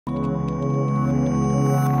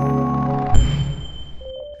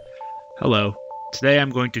Hello, today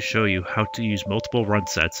I'm going to show you how to use multiple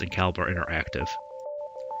runsets in Calibre Interactive.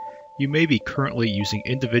 You may be currently using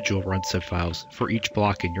individual runset files for each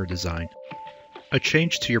block in your design. A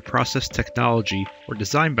change to your process technology or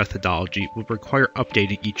design methodology will require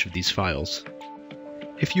updating each of these files.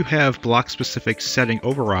 If you have block-specific setting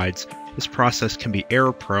overrides, this process can be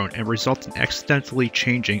error-prone and result in accidentally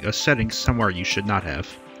changing a setting somewhere you should not have.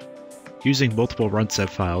 Using multiple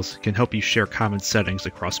runset files can help you share common settings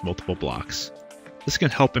across multiple blocks. This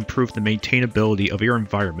can help improve the maintainability of your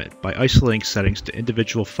environment by isolating settings to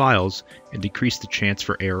individual files and decrease the chance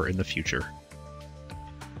for error in the future.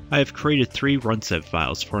 I have created 3 runset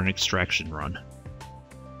files for an extraction run.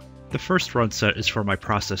 The first runset is for my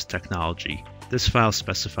process technology. This file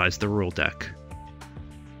specifies the rule deck.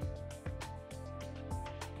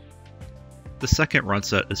 The second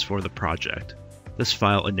runset is for the project. This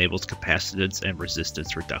file enables capacitance and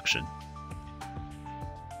resistance reduction.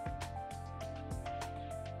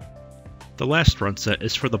 The last runset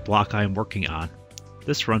is for the block I am working on.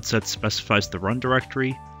 This runset specifies the run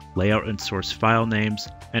directory, layout and source file names,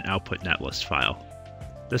 and output netlist file.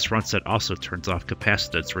 This runset also turns off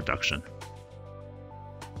capacitance reduction.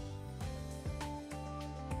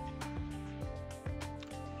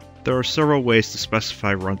 There are several ways to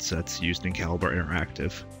specify runsets used in Calibre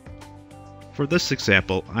Interactive. For this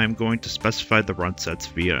example, I am going to specify the runsets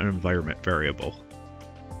via an environment variable.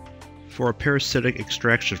 For a parasitic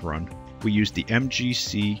extraction run, we use the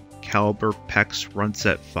mgc calibre pex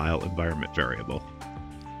runset file environment variable.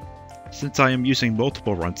 Since I am using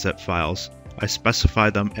multiple runset files, I specify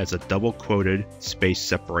them as a double-quoted,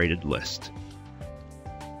 space-separated list.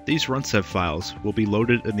 These runset files will be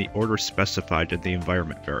loaded in the order specified in the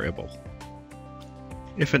environment variable.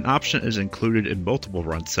 If an option is included in multiple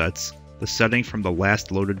runsets, the setting from the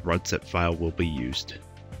last loaded runset file will be used.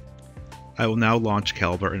 I will now launch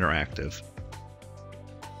Calibre Interactive.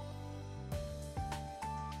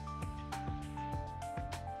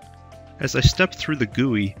 As I step through the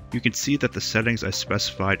GUI, you can see that the settings I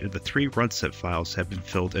specified in the 3 runset files have been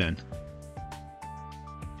filled in.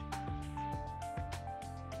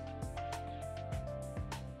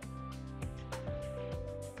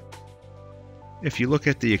 If you look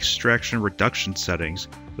at the extraction reduction settings,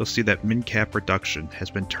 you'll see that min-cap reduction has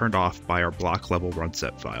been turned off by our block level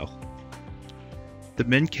runset file. The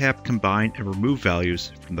min-cap combine and remove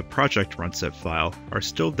values from the project runset file are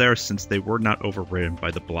still there since they were not overridden by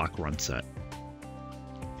the block runset.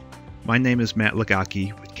 My name is Matt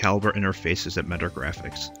Lagaki with Calibre Interfaces at Meta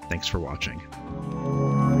Graphics. Thanks for watching.